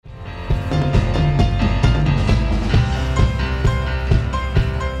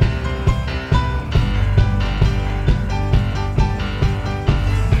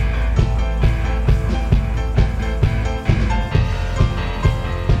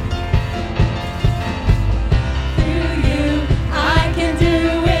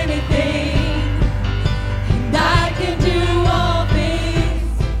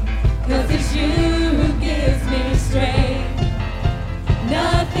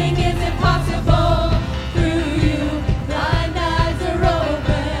Nothing is impossible through you. Blind eyes are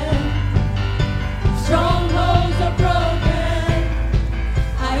open. Strongholds are broken.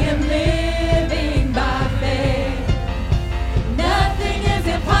 I am living by faith. Nothing is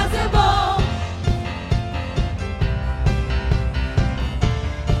impossible.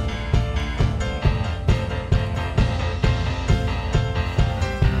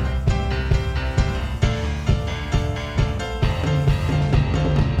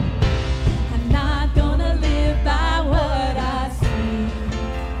 I'm not gonna live by what I see.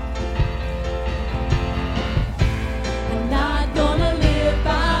 I'm not gonna live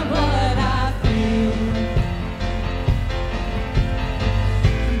by what I feel.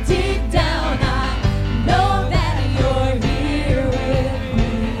 Deep down, I know that you're here with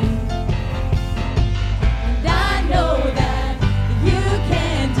me. And I know that you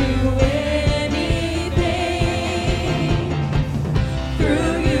can do anything.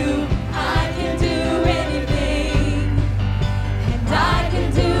 Through you, I can do anything. And I can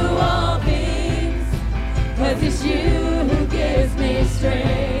do all things. 'Cause it's you who gives me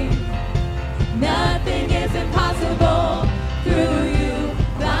strength. Nothing is impossible through you.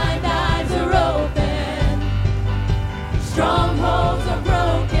 Blind eyes are open. Strongholds are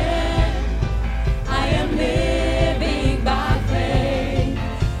broken. I am living by faith.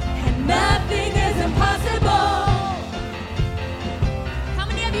 And nothing is impossible. How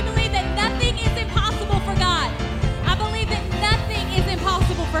many of you believe that nothing is impossible for God? I believe that nothing is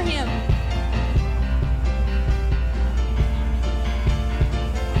impossible for Him.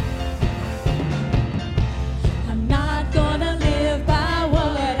 I'm not gonna live by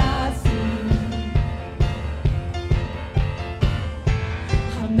what I see.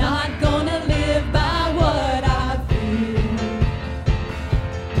 I'm not gonna live by what I feel.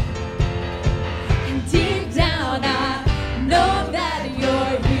 And deep down, I know that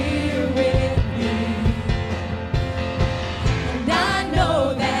you're here with me. And I know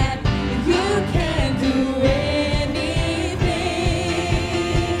that you can do anything.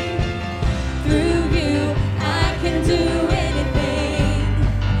 Through you, I can do anything.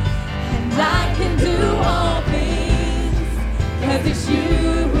 And I can do all things. 'Cause it's you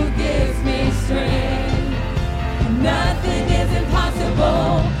who gives me strength. And nothing is impossible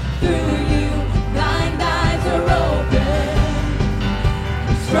through you. Blind eyes are open.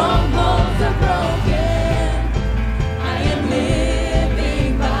 And strongholds are broken. I am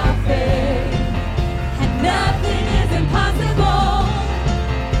living by faith. And nothing is impossible.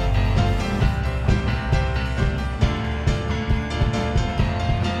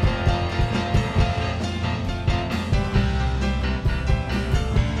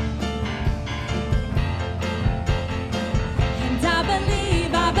 And I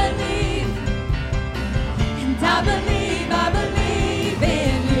believe, and I believe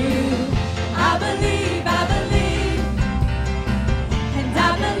in you. I believe, and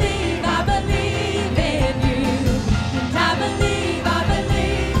I believe in you. And I believe, and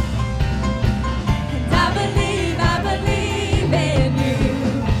I believe in you.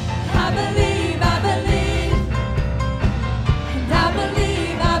 I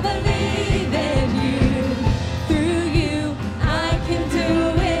believe, and I believe in you. Through you, I can do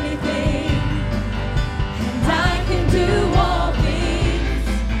anything. And I can do all things.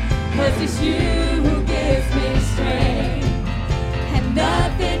 'Cause it's you